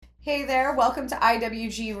Hey there, welcome to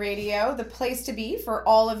IWG Radio, the place to be for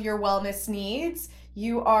all of your wellness needs.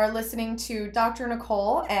 You are listening to Dr.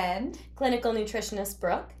 Nicole Clinical nutritionist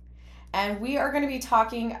Brooke. and we are going to be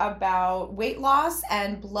talking about weight loss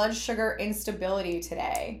and blood sugar instability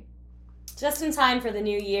today. Just in time for the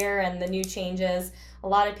new year and the new changes. A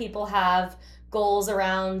lot of people have goals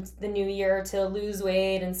around the new year to lose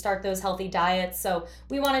weight and start those healthy diets. So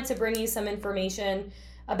we wanted to bring you some information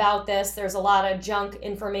about this. There's a lot of junk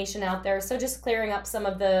information out there. So just clearing up some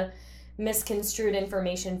of the misconstrued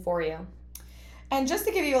information for you. And just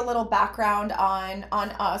to give you a little background on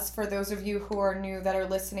us, for those of you who are new that are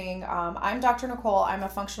listening, I'm Dr. Nicole. I'm a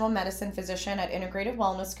functional medicine physician at Integrative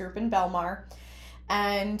Wellness Group in Belmar.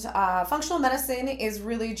 And functional medicine is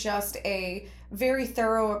really just a very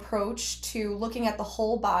thorough approach to looking at the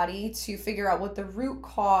whole body to figure out what the root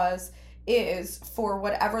cause is for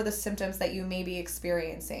whatever the symptoms that you may be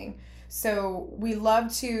experiencing. So we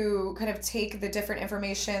love to kind of take the different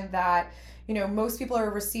information that most people are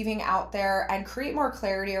receiving out there and create more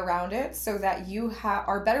clarity around it so that you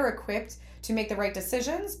are better equipped to make the right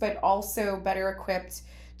decisions, but also better equipped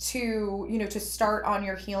to start on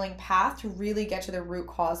your healing path to really get to the root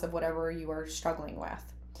cause of whatever you are struggling with.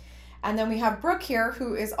 And then we have Brooke here,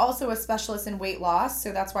 who is also a specialist in weight loss,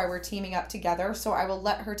 so that's why we're teaming up together. So I will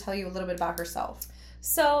let her tell you a little bit about herself.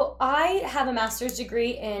 So I have a master's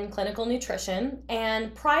degree in clinical nutrition,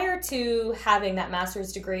 and prior to having that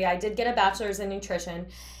master's degree, I did get a bachelor's in nutrition.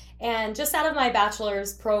 And just out of my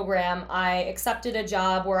bachelor's program, I accepted a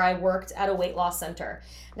job where I worked at a weight loss center.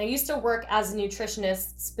 And I used to work as a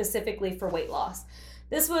nutritionist specifically for weight loss.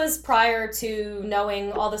 This was prior to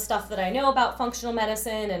knowing all the stuff that I know about functional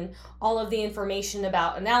medicine and all of the information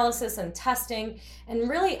about analysis and testing, and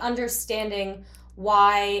really understanding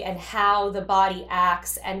why and how the body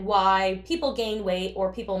acts and why people gain weight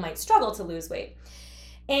or people might struggle to lose weight.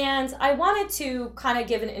 And I wanted to kind of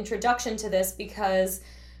give an introduction to this because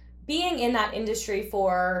being in that industry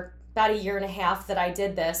for about a year and a half that I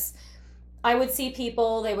did this, I would see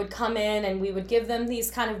people, they would come in and we would give them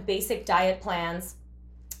these kind of basic diet plans.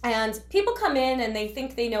 And people come in and they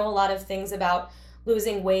think they know a lot of things about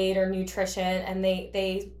losing weight or nutrition, and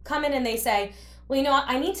they come in and they say, well,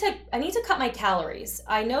 I need to cut my calories.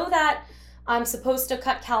 I know that I'm supposed to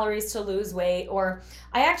cut calories to lose weight. Or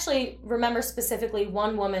I actually remember specifically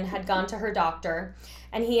one woman had gone to her doctor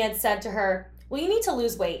and he had said to her, well, you need to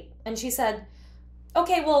lose weight. And she said,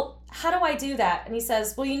 okay, well, how do I do that? And he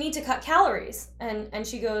says, well, you need to cut calories. And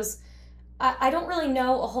she goes, I don't really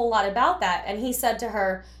know a whole lot about that. And he said to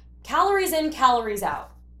her, calories in, calories out.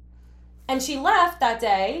 And she left that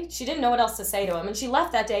day. She didn't know what else to say to him. And she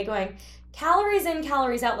left that day going, calories in,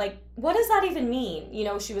 calories out. Like, what does that even mean?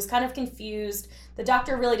 She was kind of confused. The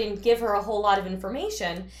doctor really didn't give her a whole lot of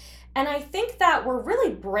information. And I think that we're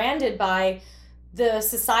really branded by the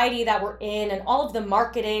society that we're in and all of the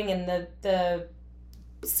marketing and the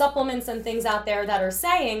supplements and things out there that are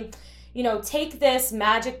saying, take this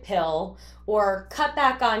magic pill or cut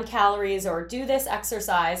back on calories or do this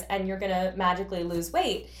exercise and you're going to magically lose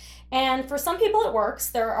weight. And for some people it works.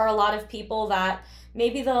 There are a lot of people that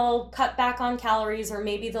maybe they'll cut back on calories or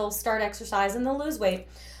maybe they'll start exercise and they'll lose weight.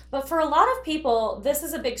 But for a lot of people, this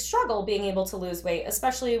is a big struggle being able to lose weight,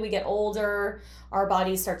 especially we get older, our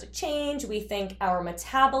bodies start to change, we think our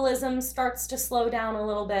metabolism starts to slow down a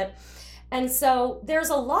little bit. And so there's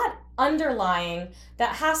a lot underlying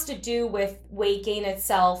that has to do with weight gain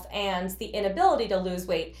itself and the inability to lose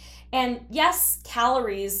weight. And yes,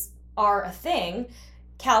 calories are a thing.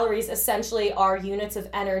 Calories essentially are units of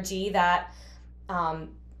energy that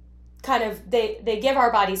they give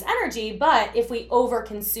our bodies energy, but if we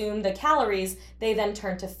overconsume the calories, they then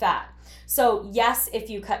turn to fat. So yes, if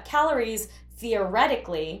you cut calories,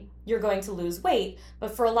 theoretically, you're going to lose weight,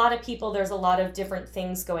 but for a lot of people, there's a lot of different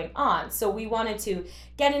things going on. So we wanted to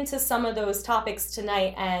get into some of those topics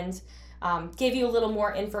tonight and give you a little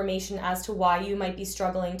more information as to why you might be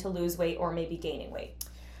struggling to lose weight or maybe gaining weight.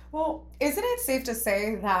 Well, isn't it safe to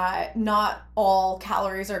say that not all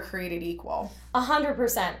calories are created equal?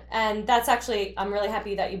 100%. And that's actually, I'm really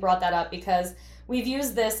happy that you brought that up because we've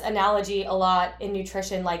used this analogy a lot in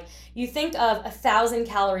nutrition. Like, you think of 1,000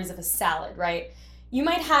 calories of a salad, right? You're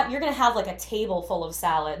going to have like a table full of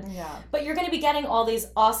salad, but you're going to be getting all these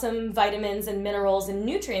awesome vitamins and minerals and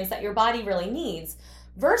nutrients that your body really needs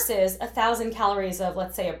versus 1,000 calories of,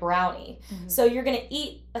 let's say, a brownie. Mm-hmm. So you're going to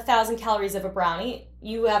eat 1,000 calories of a brownie.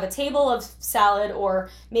 You have a table of salad or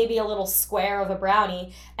maybe a little square of a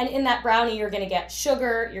brownie. And in that brownie, you're going to get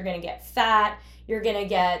sugar, you're going to get fat, you're going to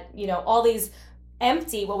get, all these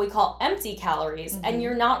empty, what we call empty calories, and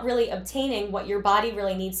you're not really obtaining what your body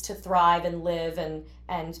really needs to thrive and live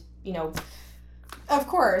and you know. Of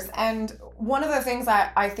course. And one of the things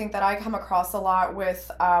I think that I come across a lot with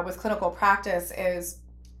clinical practice is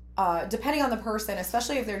depending on the person,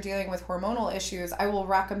 especially if they're dealing with hormonal issues, I will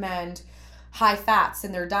recommend high fats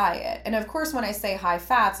in their diet. And of course, when I say high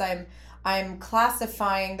fats, I'm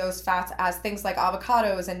classifying those fats as things like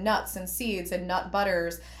avocados and nuts and seeds and nut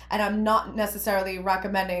butters. And I'm not necessarily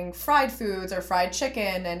recommending fried foods or fried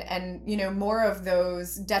chicken and you know, more of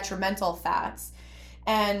those detrimental fats.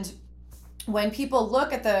 And when people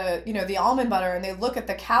look at the, you know, the almond butter and they look at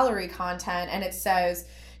the calorie content and it says,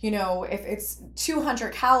 you know, if it's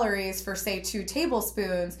 200 calories for say 2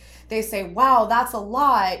 tablespoons, they say, wow, that's a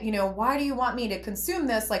lot. You know, why do you want me to consume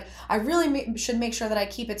this? Like, I really should make sure that I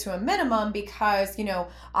keep it to a minimum because, you know,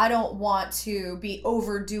 I don't want to be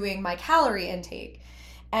overdoing my calorie intake.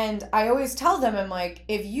 And I always tell them, I'm like,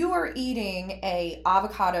 if you are eating a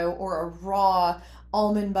avocado or a raw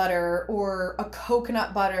almond butter or a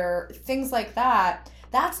coconut butter, things like that,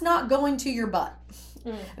 that's not going to your butt.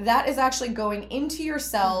 That is actually going into your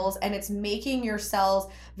cells and it's making your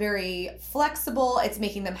cells very flexible. It's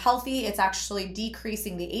making them healthy. It's actually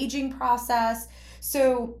decreasing the aging process.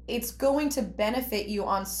 So it's going to benefit you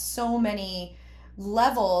on so many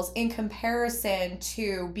levels in comparison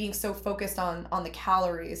to being so focused on the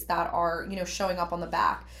calories that are, you know, showing up on the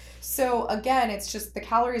back. So again, it's just the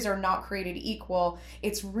calories are not created equal.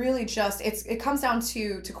 It's really just, it comes down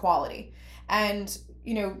to quality. And,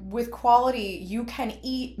 you know, with quality, you can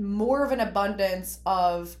eat more of an abundance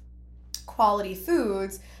of quality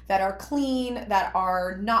foods that are clean, that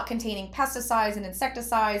are not containing pesticides and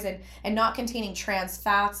insecticides and not containing trans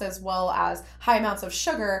fats as well as high amounts of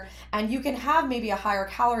sugar. And you can have maybe a higher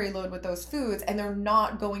calorie load with those foods and they're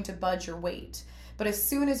not going to budge your weight. But as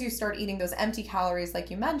soon as you start eating those empty calories, like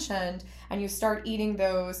you mentioned, and you start eating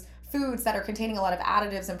those foods that are containing a lot of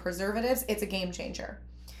additives and preservatives, it's a game changer.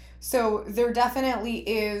 So there definitely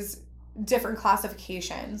is different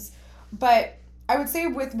classifications. But I would say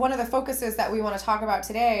with one of the focuses that we want to talk about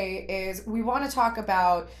today is we want to talk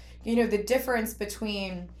about, you know, the difference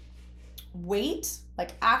between weight,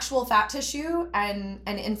 like actual fat tissue, and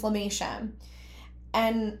inflammation.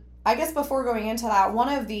 And I guess before going into that, one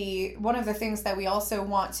of the things that we also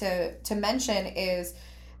want to mention is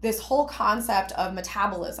this whole concept of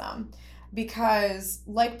metabolism. Because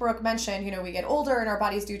like Brooke mentioned, you know, we get older and our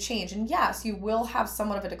bodies do change. And yes, you will have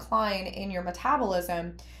somewhat of a decline in your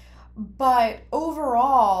metabolism. But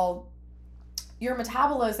overall, your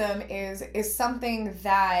metabolism is something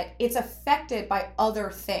that it's affected by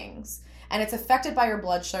other things. And it's affected by your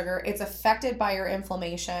blood sugar, it's affected by your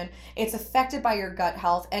inflammation, it's affected by your gut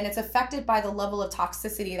health, and it's affected by the level of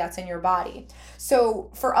toxicity that's in your body. So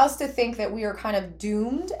for us to think that we are kind of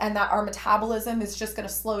doomed and that our metabolism is just going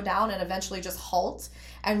to slow down and eventually just halt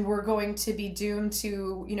and we're going to be doomed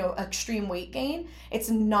to, you know, extreme weight gain, it's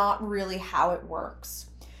not really how it works.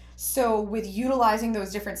 So with utilizing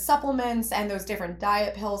those different supplements and those different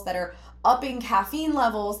diet pills that are upping caffeine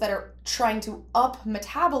levels, that are trying to up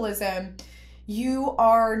metabolism, you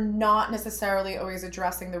are not necessarily always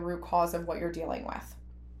addressing the root cause of what you're dealing with.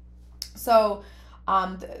 So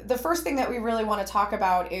the first thing that we really want to talk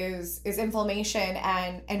about is inflammation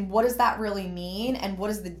and what does that really mean and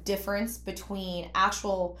what is the difference between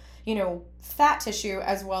actual, you know, fat tissue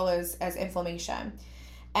as well as inflammation.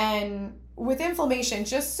 And with inflammation,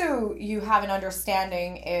 just so you have an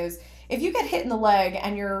understanding, is if you get hit in the leg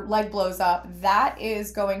and your leg blows up, that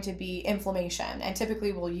is going to be inflammation. And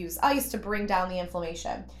typically we'll use ice to bring down the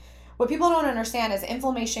inflammation. What people don't understand is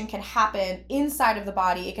inflammation can happen inside of the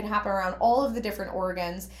body. It can happen around all of the different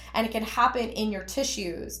organs, and it can happen in your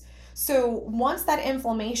tissues. So once that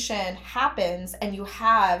inflammation happens and you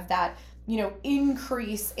have that, you know,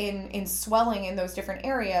 increase in swelling in those different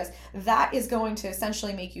areas, that is going to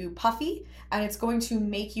essentially make you puffy and it's going to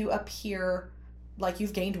make you appear like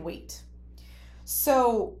you've gained weight.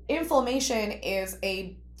 So inflammation is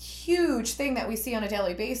a huge thing that we see on a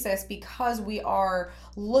daily basis because we are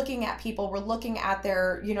looking at people, we're looking at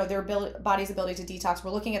their, you know, their body's ability to detox,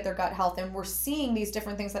 we're looking at their gut health, and we're seeing these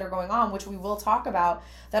different things that are going on, which we will talk about,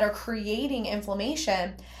 that are creating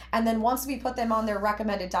inflammation. And then once we put them on their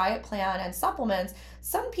recommended diet plan and supplements,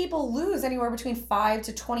 some people lose anywhere between 5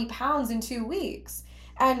 to 20 pounds in 2 weeks.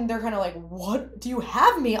 And they're kind of like, what do you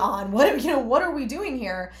have me on? What are we doing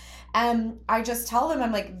here? And I just tell them,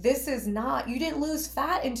 I'm like, this is not, you didn't lose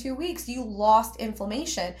fat in 2 weeks. You lost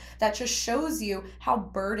inflammation. That just shows you how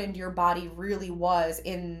burdened your body really was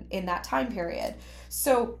in that time period.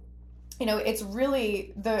 So it's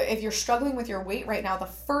really if you're struggling with your weight right now, the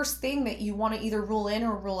first thing that you want to either rule in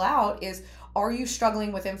or rule out is, are you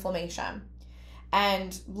struggling with inflammation?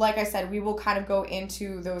 And like I said, we will kind of go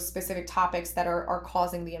into those specific topics that are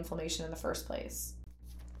causing the inflammation in the first place.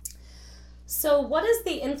 So what does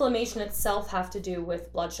the inflammation itself have to do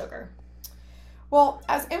with blood sugar? Well,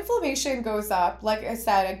 as inflammation goes up, like I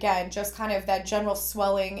said, again, just kind of that general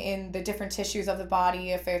swelling in the different tissues of the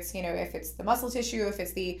body, if it's, if it's the muscle tissue, if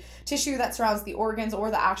it's the tissue that surrounds the organs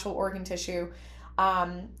or the actual organ tissue,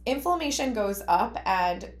 inflammation goes up,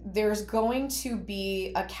 and there's going to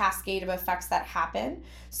be a cascade of effects that happen.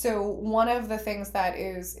 So one of the things that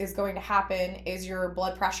is going to happen is your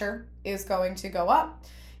blood pressure is going to go up.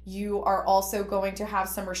 You are also going to have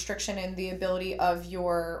some restriction in the ability of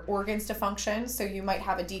your organs to function. So you might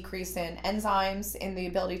have a decrease in enzymes, in the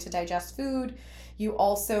ability to digest food. You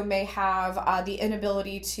also may have the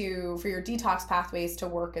inability for your detox pathways to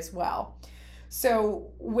work as well. So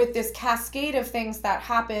with this cascade of things that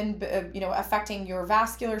happen, affecting your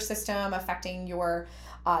vascular system, affecting your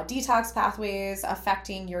detox pathways,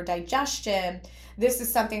 affecting your digestion, this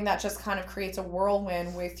is something that just kind of creates a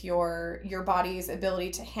whirlwind with your body's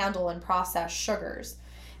ability to handle and process sugars.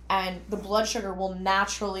 And the blood sugar will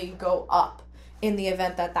naturally go up in the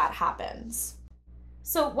event that happens.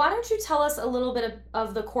 So why don't you tell us a little bit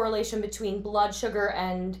of the correlation between blood sugar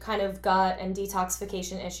and kind of gut and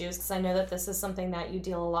detoxification issues, because I know that this is something that you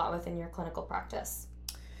deal a lot with in your clinical practice.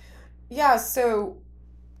 Yeah, so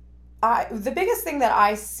the biggest thing that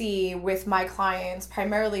I see with my clients,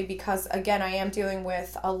 primarily because, again, I am dealing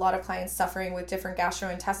with a lot of clients suffering with different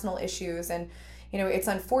gastrointestinal issues, and, it's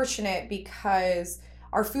unfortunate because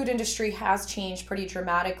our food industry has changed pretty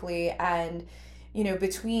dramatically, and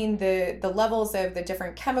between the levels of the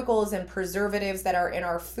different chemicals and preservatives that are in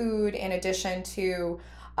our food, in addition to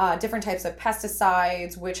different types of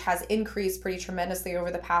pesticides, which has increased pretty tremendously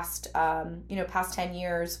over the past 10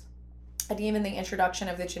 years, and even the introduction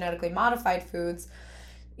of the genetically modified foods,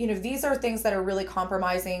 these are things that are really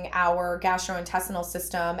compromising our gastrointestinal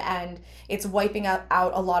system, and it's wiping out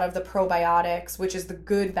a lot of the probiotics, which is the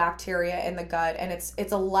good bacteria in the gut, and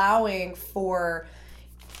it's allowing for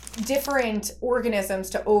different organisms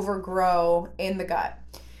to overgrow in the gut.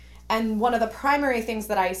 And one of the primary things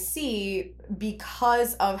that I see,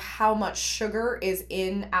 because of how much sugar is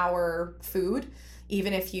in our food,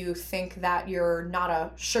 even if you think that you're not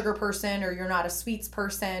a sugar person or you're not a sweets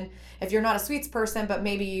person, if you're not a sweets person, but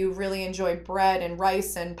maybe you really enjoy bread and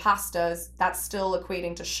rice and pastas, that's still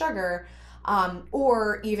equating to sugar.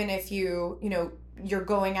 Or even if you're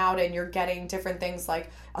going out and you're getting different things like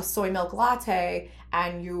a soy milk latte,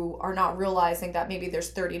 and you are not realizing that maybe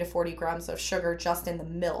there's 30 to 40 grams of sugar just in the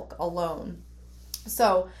milk alone.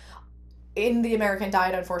 So in the American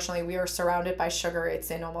diet, unfortunately, we are surrounded by sugar. It's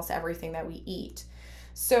in almost everything that we eat.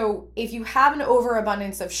 So if you have an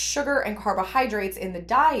overabundance of sugar and carbohydrates in the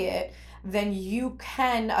diet, then you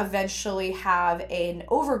can eventually have an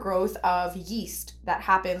overgrowth of yeast that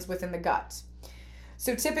happens within the gut.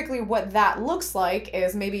 So typically what that looks like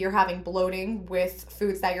is maybe you're having bloating with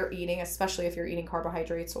foods that you're eating, especially if you're eating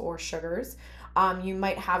carbohydrates or sugars. You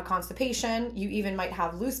might have constipation. You even might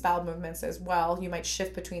have loose bowel movements as well. You might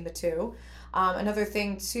shift between the two. Another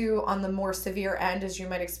thing too, on the more severe end, is you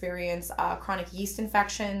might experience chronic yeast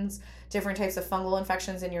infections, different types of fungal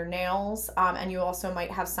infections in your nails, and you also might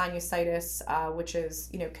have sinusitis, which is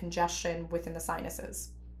congestion within the sinuses.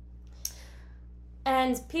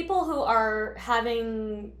 And people who are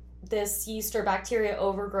having this yeast or bacteria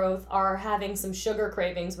overgrowth are having some sugar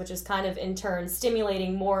cravings, which is kind of in turn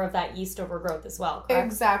stimulating more of that yeast overgrowth as well, correct?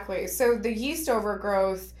 Exactly. So the yeast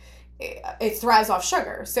overgrowth, it thrives off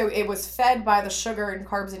sugar. So it was fed by the sugar and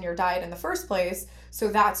carbs in your diet in the first place. So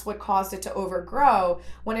that's what caused it to overgrow.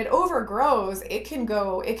 When it overgrows, it can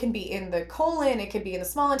be in the colon, it could be in the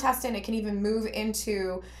small intestine, it can even move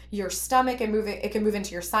into your stomach and it can move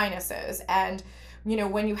into your sinuses. And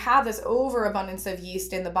when you have this overabundance of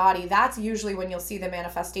yeast in the body, that's usually when you'll see the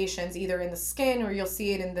manifestations, either in the skin or you'll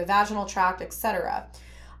see it in the vaginal tract, etc.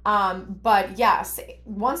 But yes,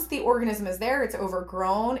 once the organism is there, it's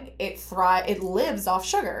overgrown, it lives off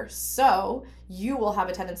sugar. So you will have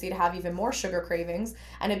a tendency to have even more sugar cravings,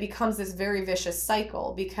 and it becomes this very vicious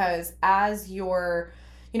cycle, because as you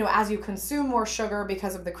consume more sugar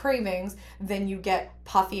because of the cravings, then you get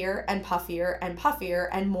puffier and puffier and puffier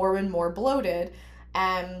and more bloated.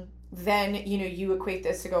 And then, you equate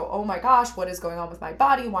this to go, oh my gosh, what is going on with my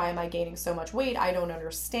body? Why am I gaining so much weight? I don't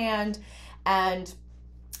understand. And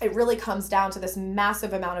it really comes down to this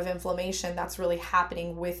massive amount of inflammation that's really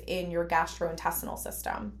happening within your gastrointestinal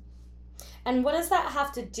system. And what does that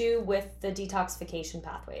have to do with the detoxification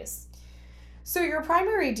pathways? So your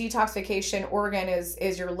primary detoxification organ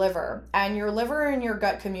is your liver, and your liver and your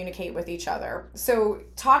gut communicate with each other. So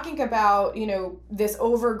talking about, this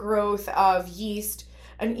overgrowth of yeast,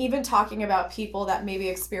 and even talking about people that maybe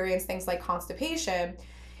experience things like constipation,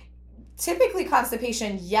 typically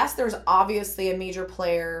constipation, yes, there's obviously a major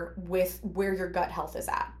player with where your gut health is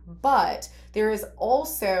at, but there is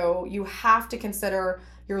also, you have to consider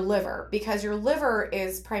your liver, because your liver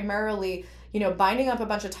is primarily, binding up a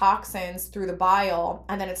bunch of toxins through the bile,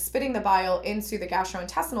 and then it's spitting the bile into the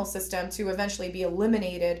gastrointestinal system to eventually be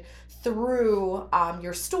eliminated through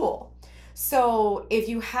your stool. So if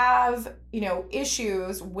you have,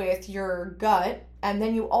 issues with your gut, and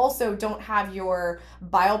then you also don't have your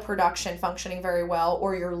bile production functioning very well,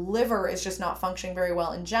 or your liver is just not functioning very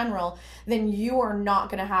well in general, then you are not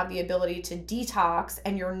going to have the ability to detox,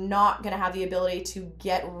 and you're not going to have the ability to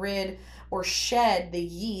get rid or shed the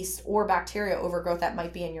yeast or bacteria overgrowth that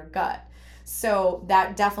might be in your gut. So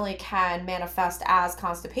that definitely can manifest as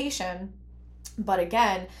constipation. But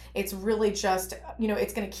again, it's really just,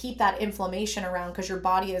 it's going to keep that inflammation around, because your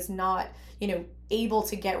body is not, able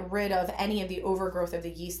to get rid of any of the overgrowth of the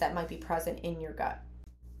yeast that might be present in your gut.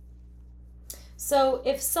 So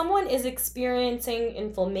if someone is experiencing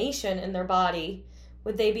inflammation in their body,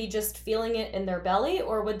 would they be just feeling it in their belly,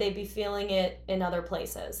 or would they be feeling it in other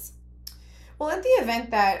places? Well, in the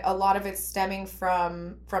event that a lot of it's stemming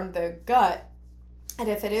from the gut, and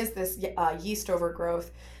if it is this yeast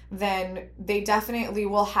overgrowth, then they definitely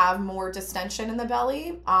will have more distension in the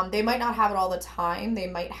belly. They might not have it all the time. They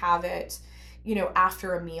might have it,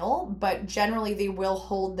 after a meal, but generally they will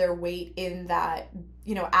hold their weight in that,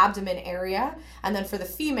 abdomen area. And then for the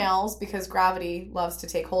females, because gravity loves to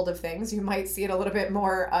take hold of things, you might see it a little bit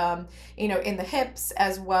more, in the hips,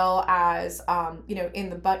 as well as, in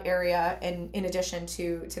the butt area, and in addition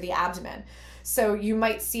to the abdomen. So you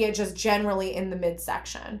might see it just generally in the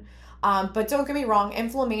midsection. But don't get me wrong,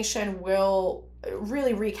 inflammation will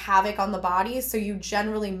really wreak havoc on the body. So you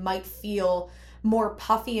generally might feel more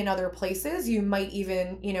puffy in other places. You might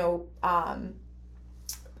even,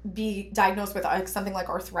 be diagnosed with something like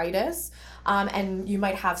arthritis, and you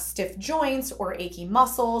might have stiff joints or achy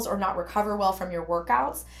muscles, or not recover well from your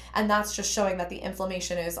workouts, and that's just showing that the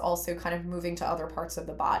inflammation is also kind of moving to other parts of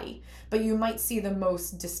the body. But you might see the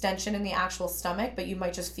most distension in the actual stomach, but you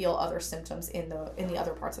might just feel other symptoms in the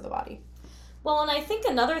other parts of the body. Well, and I think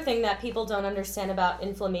another thing that people don't understand about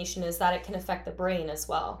inflammation is that it can affect the brain as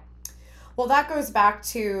well. Well, that goes back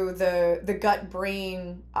to the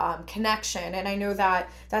gut-brain connection, and I know that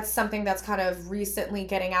that's something that's kind of recently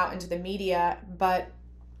getting out into the media, but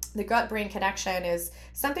the gut-brain connection is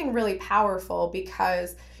something really powerful,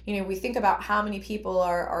 because, we think about how many people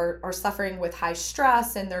are suffering with high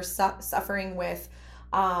stress, and they're suffering with,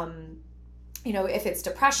 if it's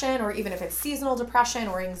depression, or even if it's seasonal depression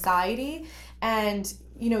or anxiety. And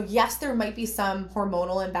yes, there might be some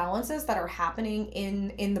hormonal imbalances that are happening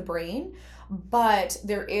in the brain, but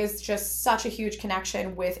there is just such a huge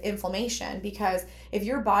connection with inflammation, because if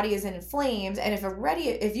your body is inflamed, and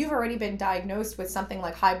if you've already been diagnosed with something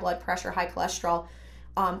like high blood pressure, high cholesterol,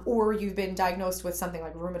 or you've been diagnosed with something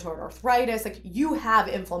like rheumatoid arthritis, like, you have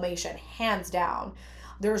inflammation, hands down.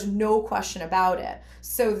 There's no question about it.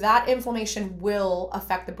 So that inflammation will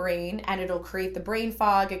affect the brain, and it'll create the brain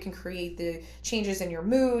fog. It can create the changes in your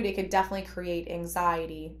mood. It could definitely create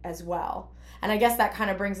anxiety as well. And I guess that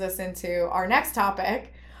kind of brings us into our next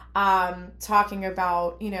topic, talking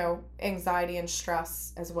about, anxiety and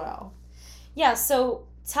stress as well. Yeah, so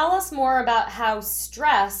tell us more about how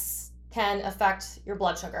stress can affect your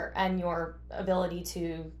blood sugar and your ability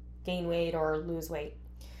to gain weight or lose weight.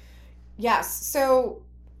 Yes, so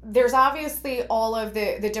there's obviously all of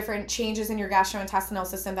the different changes in your gastrointestinal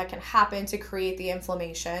system that can happen to create the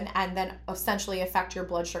inflammation, and then essentially affect your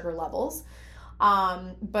blood sugar levels.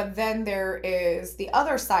 But then there is the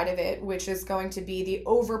other side of it, which is going to be the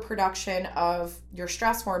overproduction of your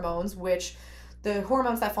stress hormones, which the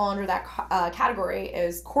hormones that fall under that category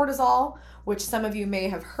is cortisol, which some of you may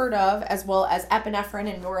have heard of, as well as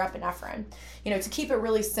epinephrine and norepinephrine. To keep it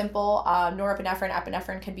really simple, norepinephrine,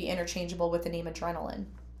 epinephrine can be interchangeable with the name adrenaline.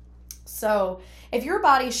 So if your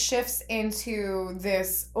body shifts into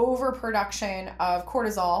this overproduction of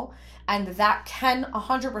cortisol, and that can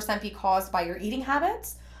 100% be caused by your eating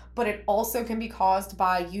habits, but it also can be caused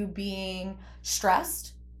by you being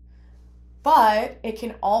stressed, But it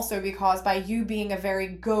can also be caused by you being a very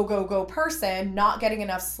go, go, go person, not getting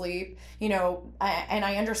enough sleep, and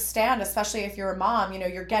I understand, especially if you're a mom,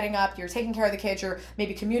 you're getting up, you're taking care of the kids, you're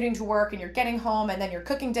maybe commuting to work, and you're getting home, and then you're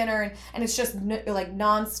cooking dinner, and it's just like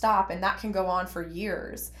nonstop, and that can go on for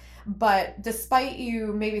years. But despite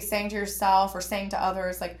you maybe saying to yourself or saying to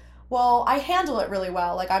others, like, well, I handle it really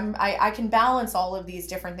well, like I can balance all of these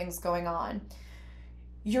different things going on,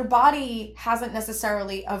 your body hasn't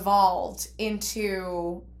necessarily evolved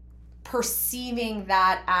into perceiving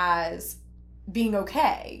that as being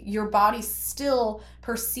okay. Your body still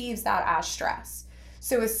perceives that as stress.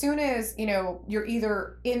 So as soon as, you're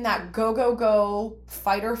either in that go, go, go,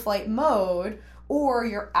 fight or flight mode, or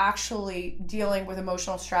you're actually dealing with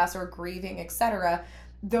emotional stress or grieving, etc.,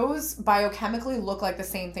 those biochemically look like the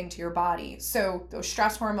same thing to your body. So those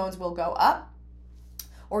stress hormones will go up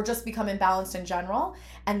or just become imbalanced in general.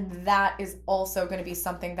 And that is also going to be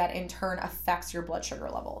something that in turn affects your blood sugar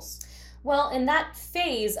levels. Well, in that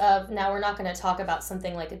phase of, now we're not going to talk about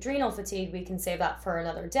something like adrenal fatigue, we can save that for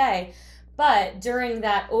another day, but during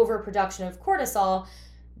that overproduction of cortisol,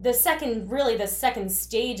 the second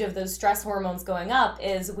stage of those stress hormones going up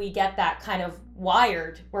is we get that kind of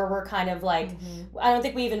wired where we're kind of like, I don't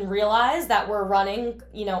think we even realize that we're running,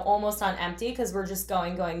 almost on empty because we're just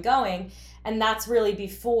going. And that's really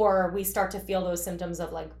before we start to feel those symptoms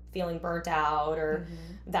of like feeling burnt out or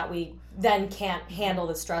that we then can't handle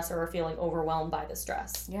the stress or are feeling overwhelmed by the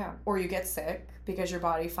stress. Yeah. Or you get sick because your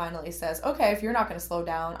body finally says, okay, if you're not going to slow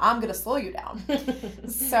down, I'm going to slow you down.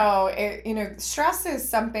 So, stress is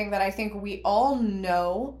something that I think we all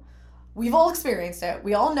know. We've all experienced it.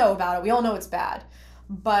 We all know about it. We all know it's bad.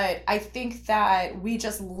 But I think that we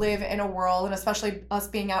just live in a world, and especially us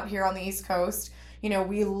being out here on the East Coast,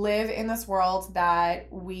 we live in this world that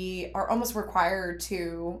we are almost required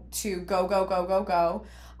to go, go, go, go, go,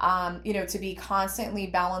 to be constantly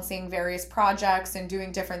balancing various projects and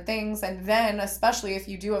doing different things. And then, especially if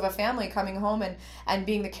you do have a family, coming home and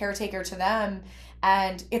being the caretaker to them.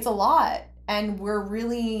 And it's a lot. And we're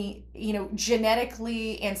really,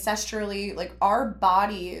 genetically, ancestrally, like our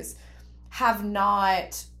bodies have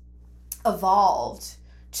not evolved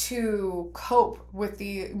to cope with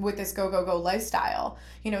this go lifestyle.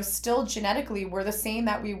 Still genetically we're the same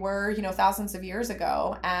that we were, thousands of years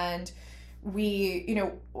ago. And we,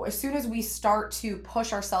 as soon as we start to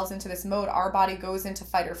push ourselves into this mode, our body goes into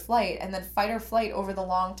fight or flight, and then fight or flight over the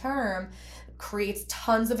long term creates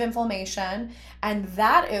tons of inflammation, and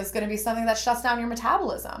that is going to be something that shuts down your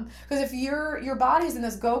metabolism. Because if your body's in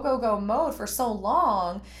this go mode for so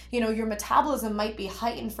long, your metabolism might be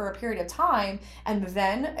heightened for a period of time, and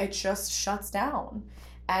then it just shuts down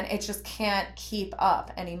and it just can't keep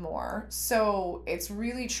up anymore. So it's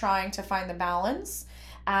really trying to find the balance.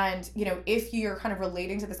 And, if you're kind of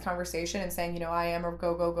relating to this conversation and saying, I am a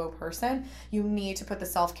go person, you need to put the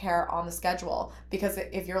self-care on the schedule. Because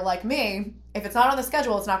if you're like me, if it's not on the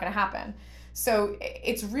schedule, it's not going to happen. So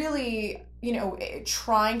it's really,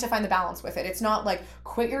 trying to find the balance with it. It's not like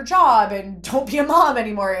quit your job and don't be a mom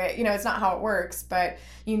anymore. It's not how it works. But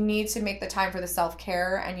you need to make the time for the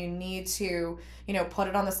self-care, and you need to, put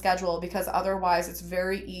it on the schedule, because otherwise it's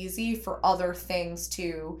very easy for other things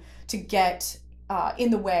to get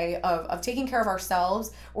in the way of taking care of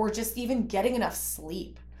ourselves or just even getting enough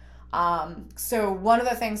sleep. So one of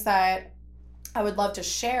the things that I would love to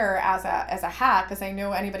share as a hack, because I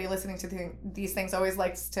know anybody listening to these things always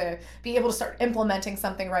likes to be able to start implementing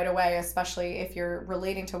something right away, especially if you're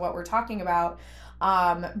relating to what we're talking about.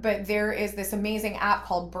 But there is this amazing app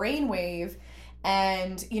called Brainwave.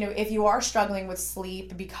 And, if you are struggling with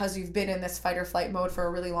sleep because you've been in this fight or flight mode for a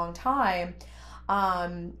really long time,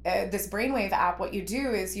 this Brainwave app, what you do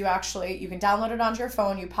is you can download it onto your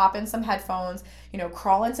phone, you pop in some headphones,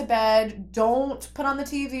 crawl into bed, don't put on the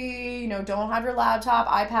TV, don't have your laptop,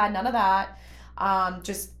 iPad, none of that.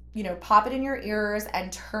 Just, pop it in your ears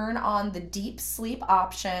and turn on the deep sleep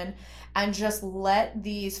option, and just let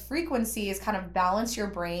these frequencies kind of balance your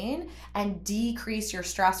brain and decrease your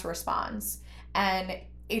stress response. And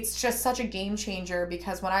it's just such a game changer,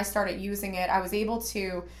 because when I started using it, I was able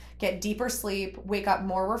to get deeper sleep, wake up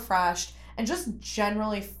more refreshed, and just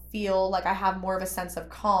generally feel like I have more of a sense of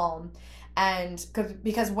calm. And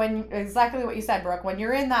because when, exactly what you said, Brooke, when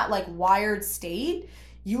you're in that like wired state,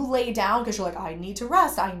 you lay down because you're like, I need to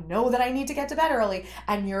rest. I know that I need to get to bed early.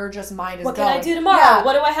 And your just mind is what going. What can I do tomorrow? Yeah.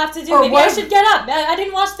 What do I have to do? Maybe I should get up. I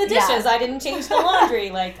didn't wash the dishes. I didn't change the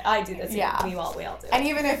laundry. Like, I do this. Yeah. We all do. And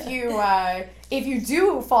even if you, If you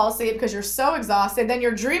do fall asleep because you're so exhausted, then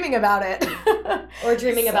you're dreaming about it. Or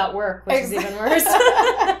dreaming about work, which is even worse.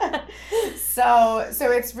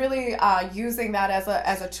 So it's really using that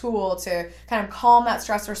as a tool to kind of calm that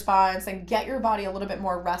stress response and get your body a little bit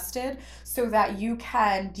more rested so that you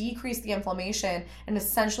can decrease the inflammation and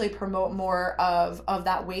essentially promote more of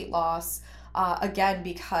that weight loss. Again,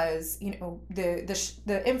 because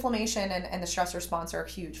the inflammation and the stress response are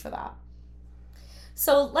huge for that.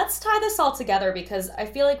 So let's tie this all together, because I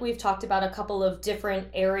feel like we've talked about a couple of different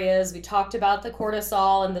areas. We talked about the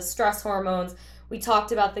cortisol and the stress hormones. We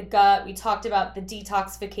talked about the gut. We talked about the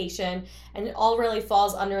detoxification, and it all really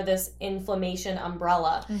falls under this inflammation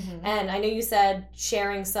umbrella. Mm-hmm. And I know you said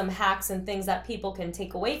sharing some hacks and things that people can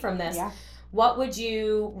take away from this. Yeah. What would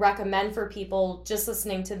you recommend for people just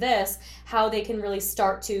listening to this, how they can really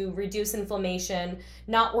start to reduce inflammation,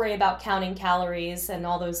 not worry about counting calories and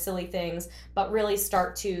all those silly things, but really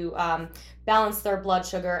start to balance their blood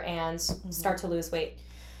sugar and start to lose weight?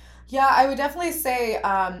 Yeah, I would definitely say,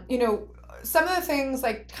 some of the things,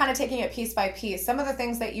 like kind of taking it piece by piece, some of the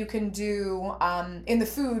things that you can do in the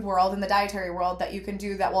food world, in the dietary world, that you can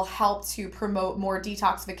do that will help to promote more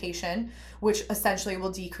detoxification, which essentially will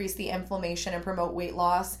decrease the inflammation and promote weight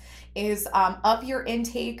loss, is up your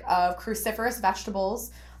intake of cruciferous vegetables.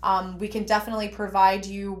 We can definitely provide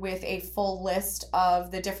you with a full list of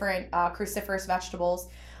the different cruciferous vegetables.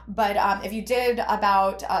 But if you did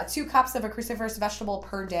about 2 cups of a cruciferous vegetable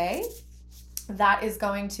per day, that is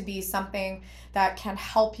going to be something that can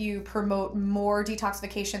help you promote more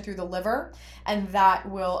detoxification through the liver, and that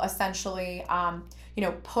will essentially,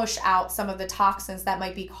 push out some of the toxins that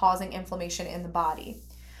might be causing inflammation in the body.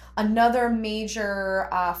 Another major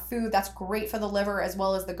food that's great for the liver as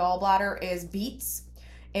well as the gallbladder is beets.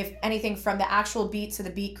 If anything, from the actual beets to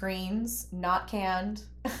the beet greens, not canned,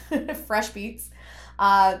 fresh beets.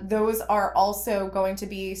 Those are also going to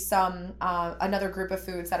be another group of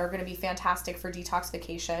foods that are going to be fantastic for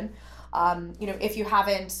detoxification. If you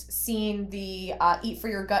haven't seen the Eat for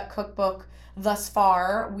Your Gut cookbook thus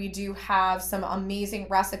far, we do have some amazing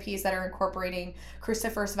recipes that are incorporating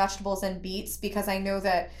cruciferous vegetables and beets, because I know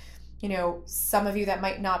that some of you that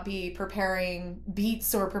might not be preparing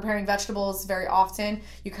beets or preparing vegetables very often,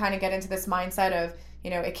 you kind of get into this mindset of,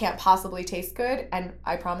 it can't possibly taste good. And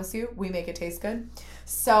I promise you, we make it taste good.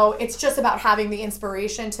 So it's just about having the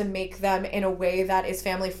inspiration to make them in a way that is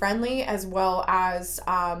family friendly as well as,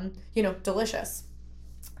 delicious.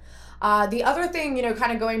 The other thing,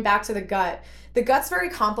 kind of going back to the gut's very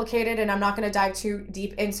complicated, and I'm not going to dive too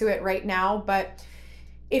deep into it right now, but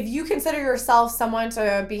if you consider yourself someone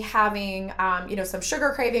to be having, some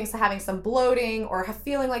sugar cravings, having some bloating, or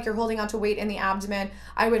feeling like you're holding onto weight in the abdomen,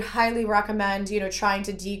 I would highly recommend, trying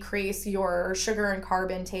to decrease your sugar and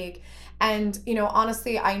carb intake. And,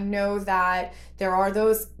 honestly, I know that there are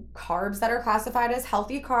those carbs that are classified as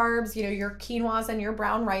healthy carbs, your quinoas and your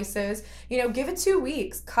brown rices, give it 2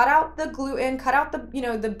 weeks, cut out the gluten, cut out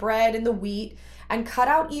the, the bread and the wheat, and cut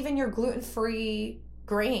out even your gluten-free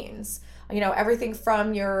grains. Everything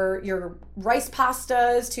from your rice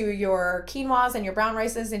pastas to your quinoas and your brown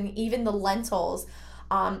rices and even the lentils.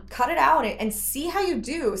 Cut it out and see how you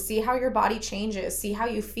do. See how your body changes. See how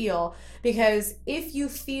you feel. Because if you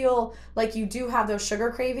feel like you do have those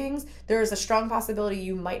sugar cravings, there is a strong possibility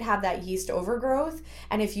you might have that yeast overgrowth.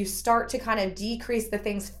 And if you start to kind of decrease the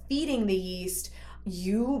things feeding the yeast,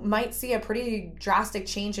 you might see a pretty drastic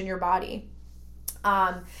change in your body.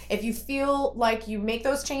 If you feel like you make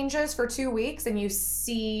those changes for 2 weeks and you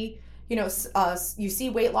see, you see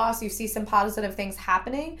weight loss, you see some positive things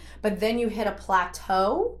happening, but then you hit a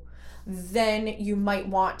plateau, then you might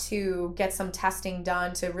want to get some testing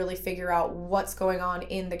done to really figure out what's going on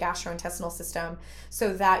in the gastrointestinal system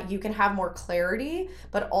so that you can have more clarity,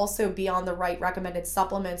 but also be on the right recommended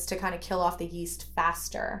supplements to kind of kill off the yeast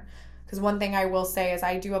faster. Because one thing I will say is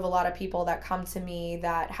I do have a lot of people that come to me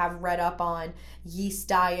that have read up on yeast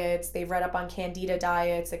diets, they've read up on candida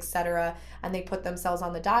diets, etc., and they put themselves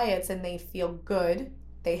on the diets and they feel good,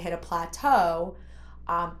 they hit a plateau,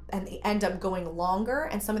 and they end up going longer.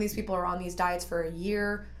 And some of these people are on these diets for a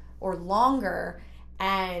year or longer,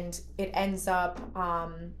 and it ends up,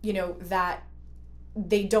 that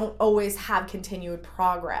they don't always have continued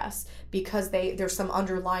progress because there's some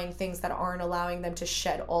underlying things that aren't allowing them to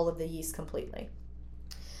shed all of the yeast completely.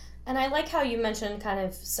 And I like how you mentioned kind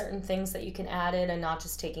of certain things that you can add in and not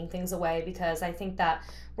just taking things away, because I think that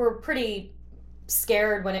we're pretty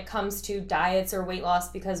scared when it comes to diets or weight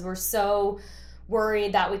loss because we're so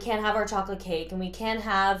worried that we can't have our chocolate cake and we can't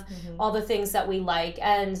have all the things that we like.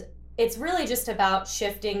 And it's really just about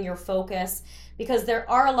shifting your focus, because there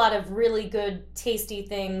are a lot of really good, tasty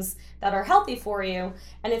things that are healthy for you.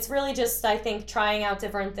 And it's really just, I think, trying out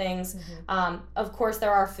different things. Of course, there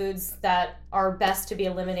are foods that are best to be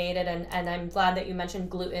eliminated. And I'm glad that you mentioned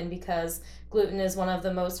gluten, because gluten is one of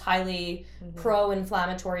the most highly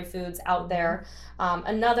pro-inflammatory foods out there.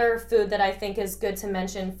 Another food that I think is good to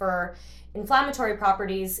mention for inflammatory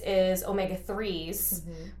properties is omega-3s,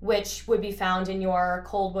 which would be found in your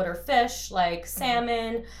cold water fish like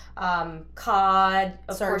salmon, cod.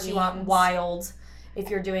 Of course, you want wild if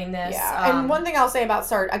you're doing this. Yeah, and one thing I'll say about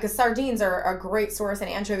because sardines are a great source and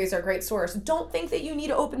anchovies are a great source. Don't think that you need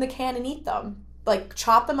to open the can and eat them. Like,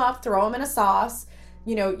 chop them up, throw them in a sauce.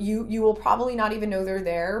 You know, you will probably not even know they're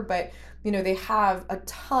there, but you know, they have a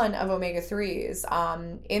ton of omega-3s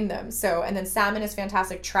in them. So, and then salmon is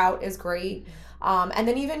fantastic. Trout is great. And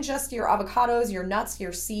then even just your avocados, your nuts,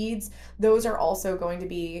 your seeds, those are also going to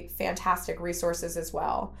be fantastic resources as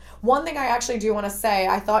well. One thing I actually do want to say,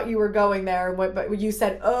 I thought you were going there, but you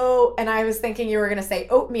said, oh, and I was thinking you were going to say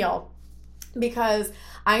oatmeal, because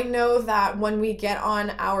I know that when we get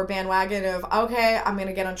on our bandwagon of, okay, I'm going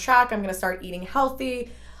to get on track, I'm going to start eating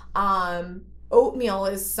healthy, oatmeal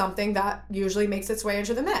is something that usually makes its way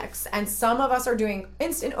into the mix. And some of us are doing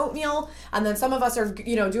instant oatmeal, and then some of us are,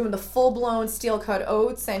 you know, doing the full-blown steel-cut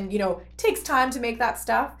oats, and, you know, it takes time to make that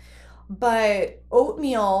stuff. But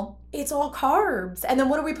oatmeal, it's all carbs. And then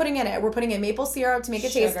what are we putting in it? We're putting in maple syrup to make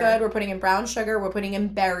it taste good. We're putting in brown sugar. We're putting in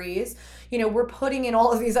berries. You know, we're putting in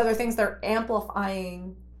all of these other things that are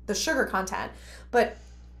amplifying the sugar content. But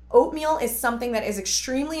oatmeal is something that is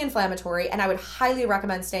extremely inflammatory, and I would highly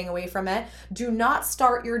recommend staying away from it. Do not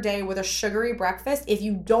start your day with a sugary breakfast if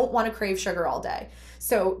you don't want to crave sugar all day.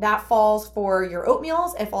 So that falls for your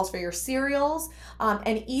oatmeals, it falls for your cereals,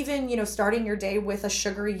 and even, you know, starting your day with a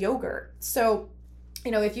sugary yogurt. So, you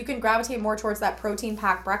know, if you can gravitate more towards that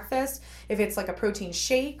protein-packed breakfast, if it's like a protein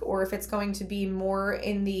shake, or if it's going to be more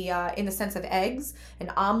in the sense of eggs,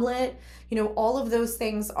 an omelet, you know, all of those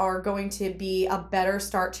things are going to be a better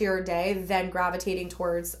start to your day than gravitating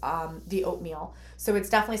towards the oatmeal. So it's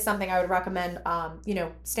definitely something I would recommend, you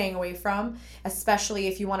know, staying away from, especially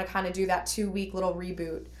if you want to kind of do that 2-week little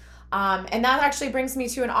reboot. And that actually brings me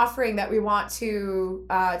to an offering that we want to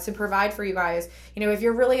provide for you guys. You know, if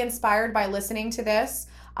you're really inspired by listening to this,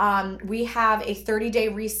 we have a 30-day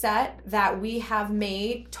reset that we have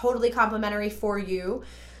made totally complimentary for you.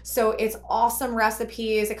 So it's awesome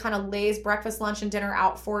recipes. It kind of lays breakfast, lunch, and dinner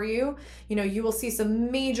out for you. You know, you will see some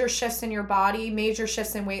major shifts in your body, major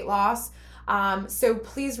shifts in weight loss. So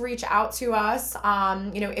please reach out to us,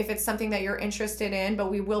 you know, if it's something that you're interested in, but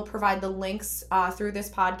we will provide the links through this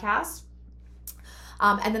podcast.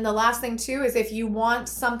 And then the last thing too is, if you want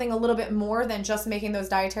something a little bit more than just making those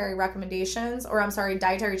dietary recommendations, or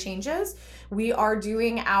dietary changes, we are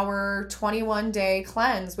doing our 21-day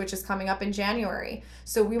cleanse, which is coming up in January.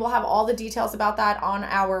 So we will have all the details about that on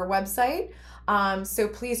our website. So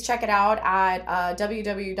please check it out at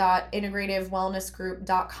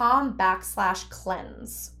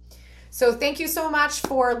www.integrativewellnessgroup.com/cleanse. So thank you so much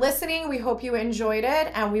for listening. We hope you enjoyed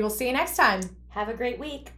it, and we will see you next time. Have a great week.